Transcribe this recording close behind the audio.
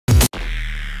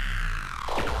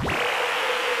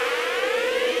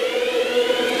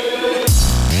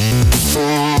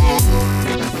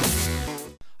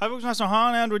folks, that's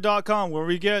on Android.com, where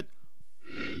we get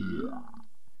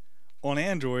on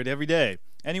Android every day.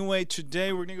 Anyway,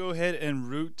 today we're going to go ahead and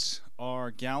root our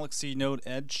Galaxy Note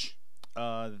Edge.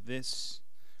 This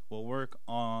will work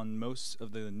on most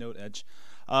of the Note Edge.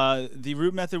 The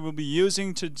root method we'll be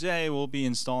using today will be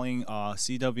installing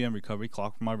CWM Recovery,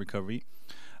 Clock from My Recovery,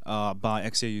 by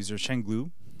XA user Chenglu.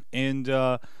 And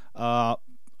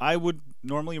I would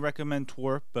normally recommend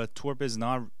TWRP, but TWRP is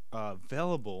not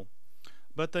available.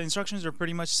 But the instructions are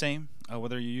pretty much same,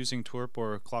 whether you're using TWRP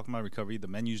or Clock from My Recovery. The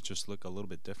menus just look a little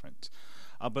bit different.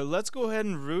 But let's go ahead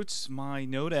and root my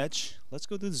Note Edge. Let's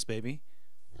go do this, baby.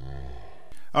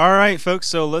 Alright, folks,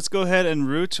 so let's go ahead and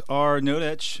root our Note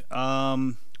Edge.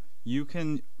 You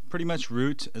can pretty much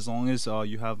root as long as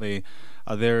you have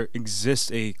there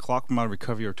exists a Clock from My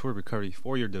Recovery or TWRP recovery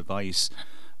for your device.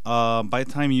 By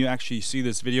the time you actually see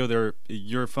this video,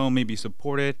 your phone may be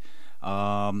supported,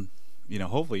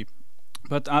 hopefully.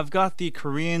 But I've got the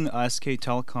Korean SK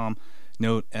Telecom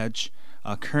Note Edge.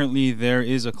 Currently, there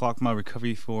is a Clock from My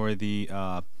Recovery for the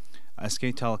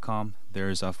SK Telecom.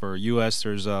 There's for US.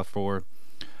 There's for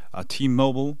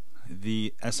T-Mobile,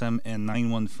 the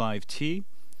SMN915T.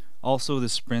 Also the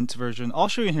Sprint version. I'll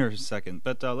show you here in a second.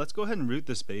 But let's go ahead and root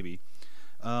this baby.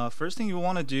 First thing you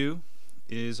want to do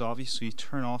is obviously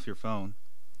turn off your phone,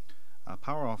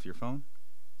 power off your phone.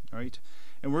 All right.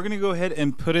 And we're going to go ahead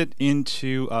and put it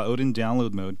into Odin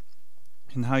download mode.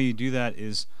 And how you do that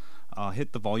is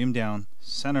hit the volume down,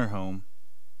 center home,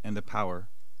 and the power,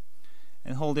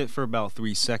 and hold it for about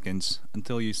 3 seconds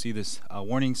until you see this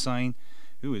warning sign.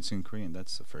 Ooh, it's in Korean.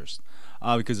 That's the first,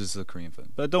 because it's a Korean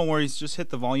phone. But don't worry, just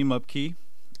hit the volume up key,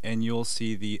 and you'll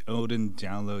see the Odin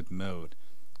download mode.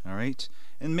 All right,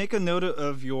 and make a note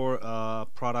of your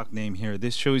product name here.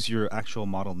 This shows your actual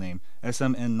model name,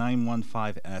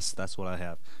 SMN915S. That's what I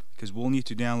have, because we'll need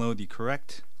to download the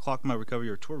correct Clock My Recovery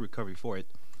or TWRP recovery for it.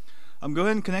 Go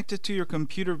ahead and connect it to your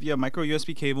computer via micro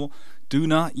USB cable. Do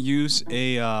not use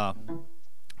a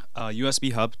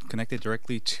USB hub. Connect it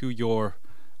directly to your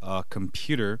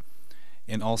computer.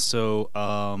 And also,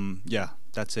 yeah,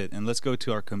 that's it. And let's go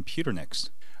to our computer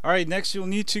next. Alright, next you'll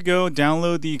need to go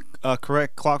download the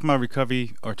correct Clock My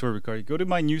Recovery or TWRP recovery. Go to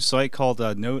my new site called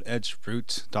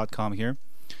noteedgeroot.com here.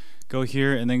 Go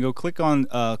here and then go click on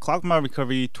Clock My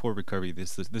Recovery, TWRP recovery.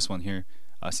 This one here,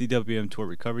 CWM TWRP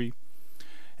recovery.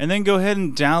 And then go ahead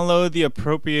and download the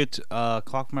appropriate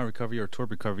Clock My Recovery or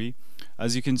TWRP recovery.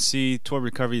 As you can see, TWRP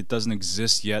recovery, it doesn't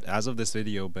exist yet as of this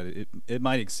video, but it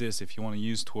might exist. If you want to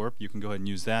use TWRP, you can go ahead and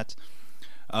use that.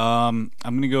 I'm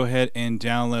going to go ahead and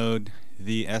download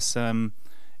the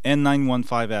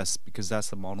SMN915S because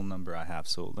that's the model number I have.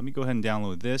 So let me go ahead and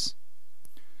download this.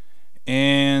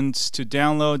 And to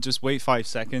download, just wait 5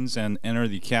 seconds and enter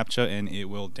the CAPTCHA and it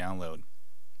will download.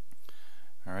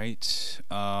 Alright,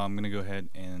 I'm going to go ahead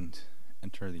and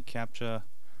enter the CAPTCHA,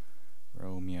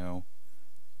 Romeo,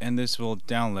 and this will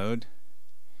download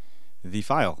the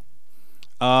file.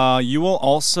 You will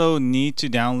also need to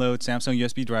download Samsung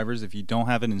USB drivers if you don't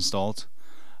have it installed.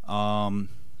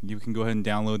 You can go ahead and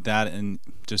download that and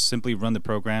just simply run the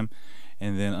program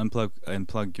and then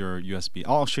unplug your USB.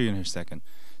 I'll show you in a second.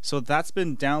 So that's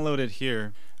been downloaded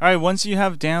here. Alright, once you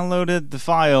have downloaded the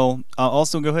file,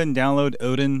 also go ahead and download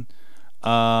Odin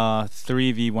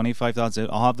 3v185.zip.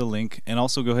 I'll have the link, and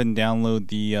also go ahead and download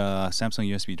the Samsung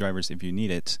USB drivers if you need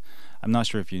it. I'm not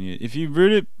sure if you need it. If you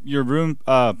rooted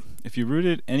if you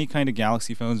rooted any kind of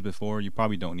Galaxy phones before, you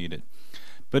probably don't need it.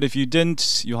 But if you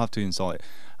didn't, you'll have to install it.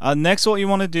 Next, what you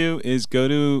want to do is go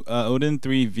to Odin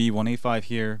 3v185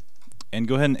 here, and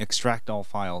go ahead and extract all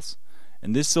files.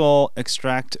 And this will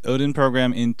extract Odin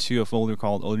program into a folder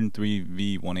called Odin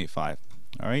 3v185.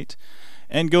 All right.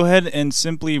 And go ahead and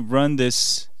simply run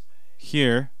this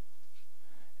here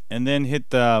and then hit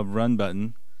the run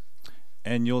button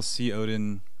and you'll see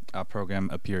Odin program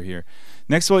appear here.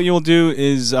 Next, what you'll do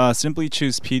is simply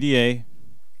choose PDA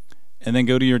and then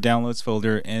go to your downloads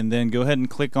folder and then go ahead and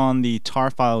click on the tar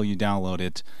file you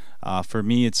downloaded. For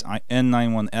me, it's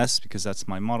N91S because that's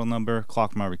my model number,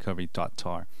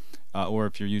 clockmyrecovery.tar. Or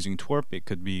if you're using TWRP, it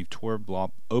could be TWRP blah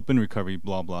open recovery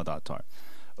blah blah.tar.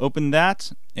 Open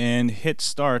that and hit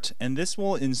start, and this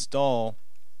will install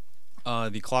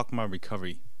the Clock My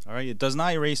Recovery. Alright, it does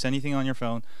not erase anything on your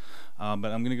phone, but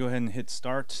I'm going to go ahead and hit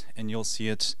start and you'll see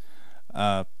it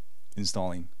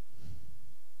installing.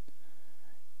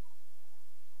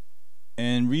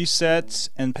 And reset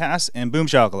and pass and boom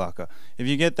shakalaka. If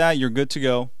you get that, you're good to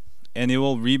go, and it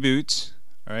will reboot.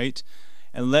 Alright,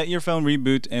 and let your phone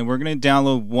reboot, and we're going to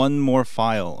download one more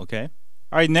file, okay?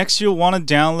 Alright, next you'll want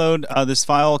to download this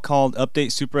file called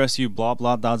update supersu blah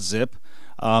blah.zip.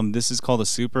 This is called a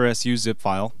supersu zip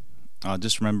file.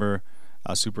 just remember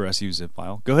Super SU zip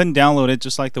file. Go ahead and download it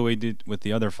just like the way we did with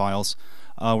the other files.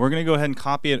 We're going to go ahead and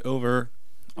copy it over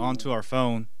onto our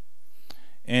phone,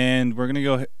 and we're going to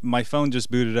go. My phone just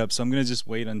booted up, so I'm going to just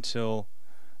wait until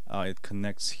it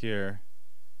connects here,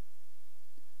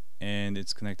 and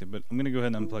it's connected. But I'm going to go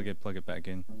ahead and unplug it, plug it back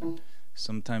in.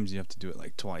 Sometimes you have to do it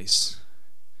like twice.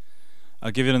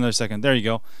 I'll give it another second. There you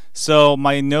go. So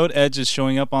my Node Edge is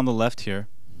showing up on the left here,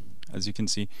 as you can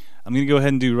see. I'm going to go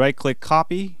ahead and do right-click,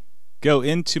 copy, go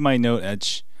into my Node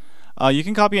Edge. You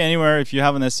can copy anywhere if you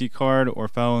have an SD card or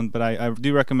phone, but I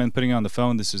do recommend putting it on the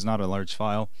phone. This is not a large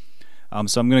file.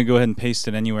 So I'm going to go ahead and paste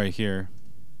it anywhere here.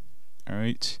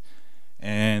 Alright,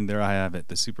 and there I have it,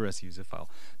 the Super SU zip file.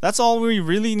 That's all we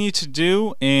really need to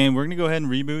do, and we're going to go ahead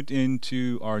and reboot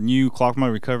into our new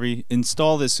ClockMy recovery,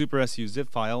 install this Super SU zip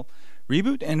file,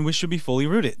 reboot, and we should be fully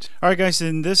rooted. Alright guys,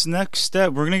 in this next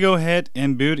step we're going to go ahead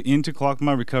and boot into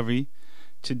ClockMy recovery.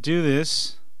 To do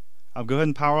this, I'll go ahead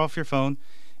and power off your phone.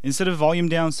 Instead of volume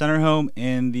down, center home,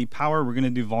 and the power, we're going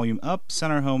to do volume up,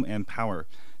 center home, and power.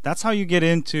 That's how you get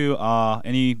into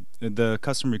the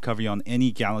custom recovery on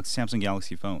any Samsung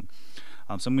Galaxy phone.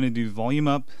 So I'm going to do volume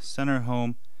up, center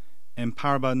home, and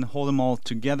power button. Hold them all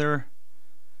together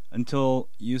until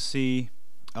you see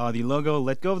the logo.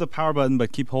 Let go of the power button,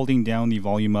 but keep holding down the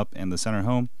volume up and the center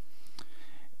home,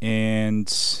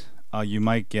 and you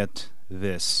might get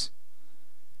this.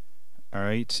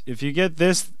 Alright, if you get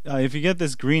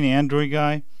this green Android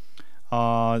guy,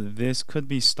 this could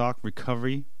be stock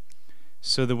recovery.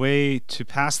 So the way to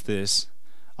pass this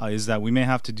is that we may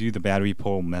have to do the battery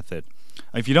pull method.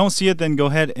 If you don't see it, then go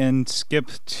ahead and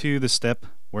skip to the step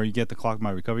where you get the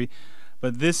ClockMy recovery.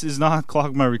 But this is not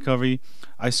ClockMy recovery.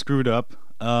 I screwed up.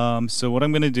 So what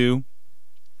I'm going to do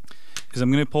is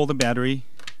I'm going to pull the battery,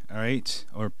 alright,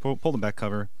 or pull the back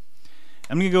cover.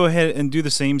 I'm going to go ahead and do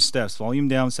the same steps. Volume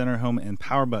down, center home, and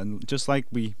power button. Just like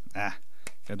we... gotta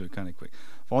do it kind of quick.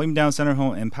 Volume down, center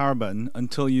home, and power button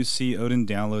until you see Odin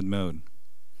download mode.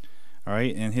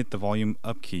 Alright, and hit the volume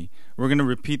up key. We're going to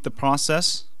repeat the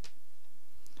process.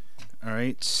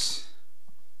 Alright.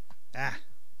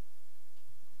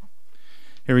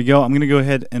 Here we go. I'm going to go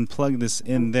ahead and plug this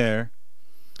in there.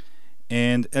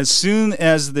 And as soon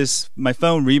as my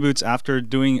phone reboots after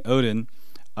doing Odin,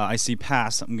 I see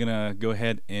pass, I'm gonna go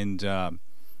ahead and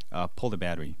pull the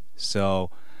battery.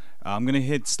 So I'm gonna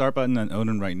hit start button on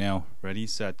Odin right now. Ready,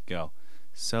 set, go.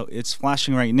 So it's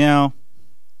flashing right now.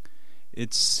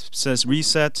 It says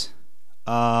reset,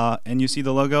 and you see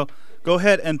the logo. Go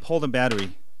ahead and pull the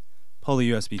battery. Pull the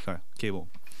USB cable.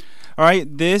 All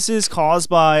right, this is caused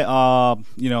by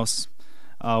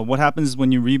what happens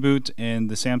when you reboot and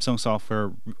the Samsung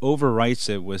software overwrites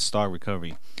it with stock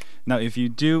recovery. Now, if you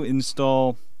do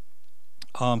install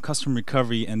custom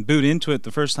recovery and boot into it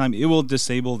the first time, it will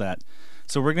disable that.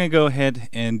 So we're going to go ahead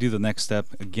and do the next step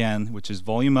again, which is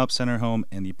volume up, center home,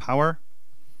 and the power.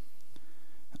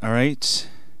 Alright,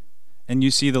 and you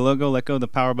see the logo. Let go of the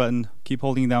power button, keep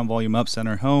holding down volume up,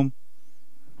 center home.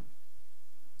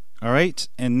 Alright,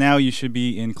 and now you should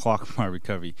be in ClockMy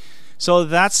recovery. So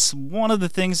that's one of the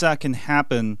things that can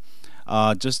happen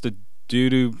just due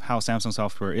to how Samsung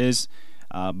software is.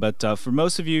 But for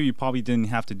most of you, you probably didn't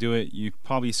have to do it. You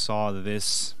probably saw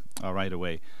this right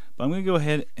away. But I'm going to go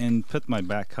ahead and put my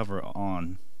back cover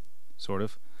on, sort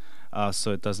of,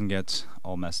 so it doesn't get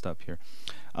all messed up here.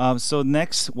 So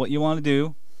next, what you want to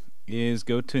do is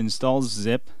go to install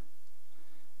zip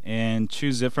and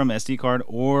choose zip from SD card,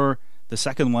 or the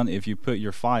second one if you put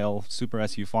your file, Super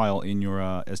SU file, in your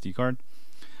SD card.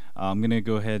 I'm going to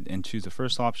go ahead and choose the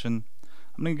first option.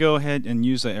 I'm going to go ahead and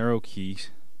use the arrow key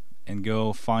and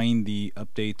go find the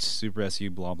update Super SU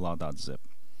blah blah.zip.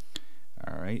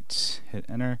 Alright, hit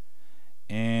enter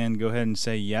and go ahead and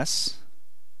say yes.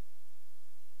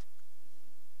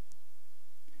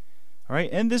 Alright,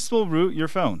 and this will root your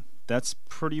phone. That's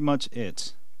pretty much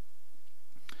it.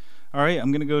 Alright,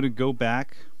 I'm going to go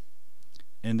back,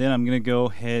 and then I'm going to go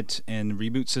ahead and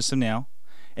reboot system now.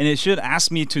 And it should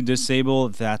ask me to disable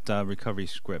that recovery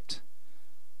script.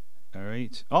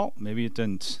 Alright, oh, maybe it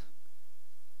didn't.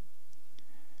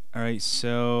 Alright,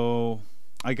 so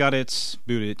I got it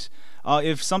booted.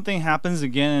 If something happens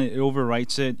again and it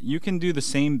overwrites it, you can do the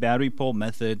same battery pull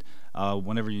method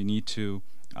whenever you need to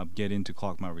get into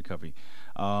ClockMy recovery.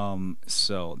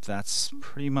 So that's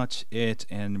pretty much it,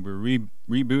 and we're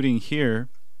rebooting here,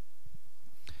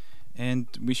 and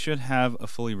we should have a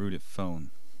fully rooted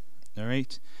phone.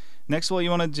 Alright, next what you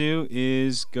want to do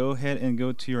is go ahead and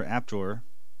go to your app drawer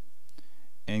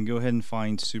and go ahead and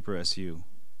find Super SU.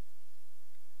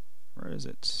 Where is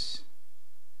it?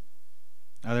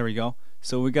 There we go.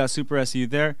 So we got Super SU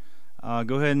there.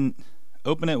 Go ahead and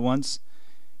open it once.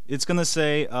 It's gonna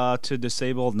say to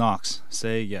disable Knox.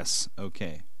 Say yes.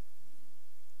 Okay.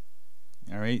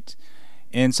 All right.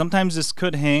 And sometimes this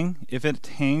could hang. If it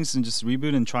hangs, then just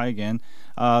reboot and try again.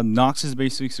 Knox is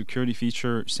basically a security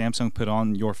feature Samsung put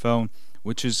on your phone,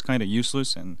 which is kind of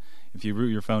useless. And if you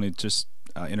root your phone, it just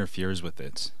interferes with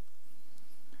it.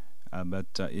 But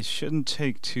it shouldn't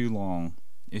take too long.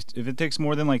 If it takes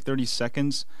more than like 30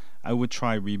 seconds, I would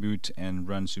try reboot and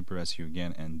run Super SU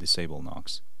again and disable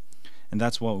Knox. And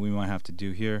that's what we might have to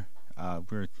do here.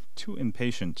 We're too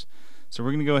impatient. So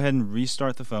we're going to go ahead and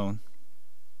restart the phone.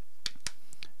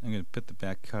 I'm going to put the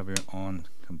back cover on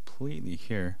completely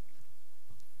here.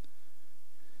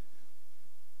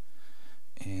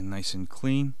 And nice and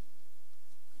clean.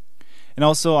 And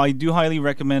also, I do highly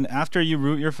recommend, after you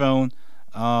root your phone,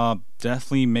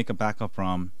 definitely make a backup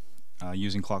ROM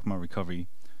using clock mode recovery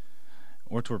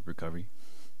or TWRP recovery.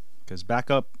 Because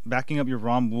backing up your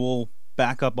ROM will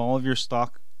back up all of your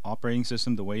stock operating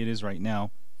system the way it is right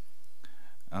now.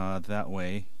 That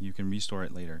way, you can restore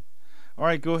it later.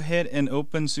 Alright, go ahead and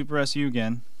open Super SU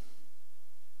again.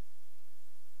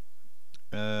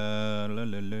 There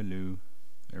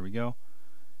we go.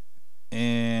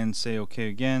 And say OK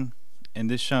again. And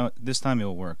this time it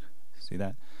will work. See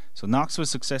that? So Knox was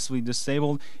successfully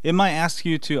disabled. It might ask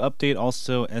you to update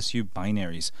also SU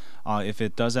binaries. If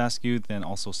it does ask you, then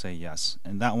also say yes.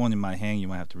 And that one, it might hang. You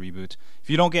might have to reboot. If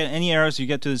you don't get any errors, you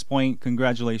get to this point,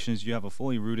 congratulations, you have a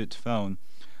fully rooted phone.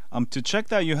 To check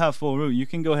that you have full root, you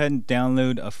can go ahead and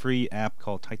download a free app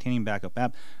called Titanium Backup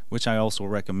App, which I also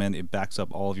recommend. It backs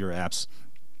up all of your apps,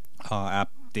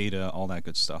 app data, all that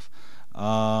good stuff. So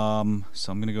I'm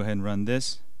going to go ahead and run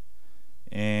this.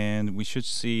 And we should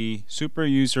see super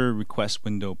user request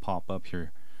window pop up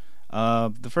here.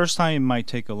 The first time it might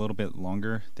take a little bit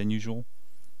longer than usual.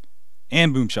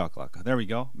 And boom shakalaka. There we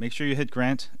go. Make sure you hit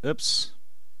grant. Oops.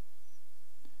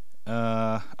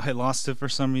 I lost it for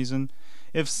some reason.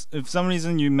 If some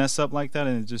reason you mess up like that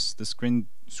and it just the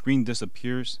screen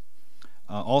disappears.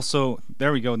 Also,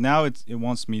 there we go. Now it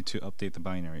wants me to update the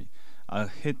binary.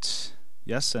 Hit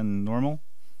yes and normal.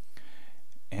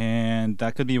 And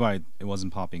that could be why it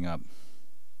wasn't popping up.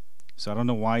 So I don't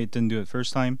know why it didn't do it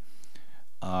first time.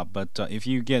 But if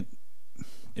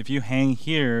you hang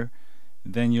here,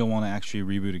 then you'll want to actually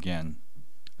reboot again.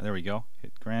 There we go.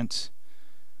 Hit grant.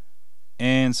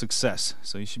 And success.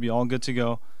 So you should be all good to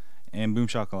go. And boom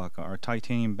shakalaka. Our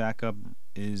Titanium backup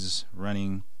is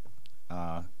running.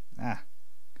 Got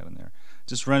in there.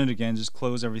 Just run it again. Just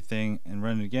close everything and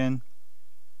run it again.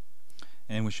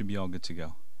 And we should be all good to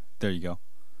go. There you go.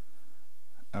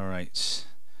 Alright.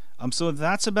 So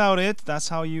that's about it. That's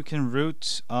how you can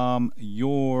root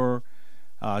your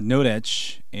Node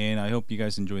Edge. And I hope you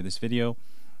guys enjoy this video.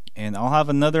 And I'll have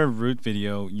another root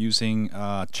video using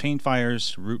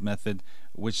Chainfire's root method,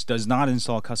 which does not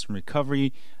install custom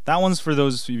recovery. That one's for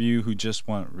those of you who just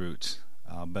want root.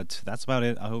 But that's about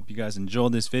it. I hope you guys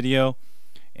enjoyed this video,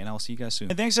 and I'll see you guys soon.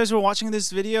 And thanks guys for watching this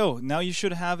video. Now you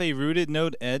should have a rooted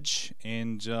Node Edge,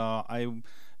 and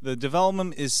the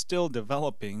development is still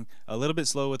developing, a little bit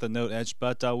slow with the Node Edge,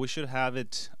 but we should have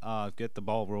it get the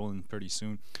ball rolling pretty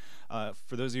soon.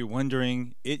 For those of you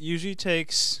wondering, it usually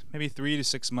takes maybe 3 to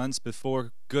 6 months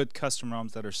before good custom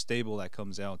ROMs that are stable that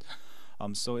comes out.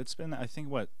 So it's been, I think,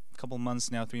 what, a couple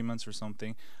months now, 3 months or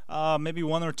something. Maybe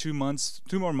 1 or 2 months,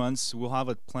 2 more months, we'll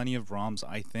have plenty of ROMs,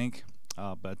 I think.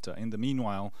 But in the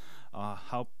meanwhile,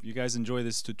 hope you guys enjoy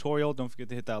this tutorial. Don't forget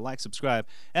to hit that like, subscribe,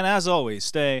 and as always,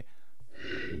 stay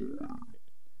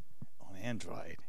on Android.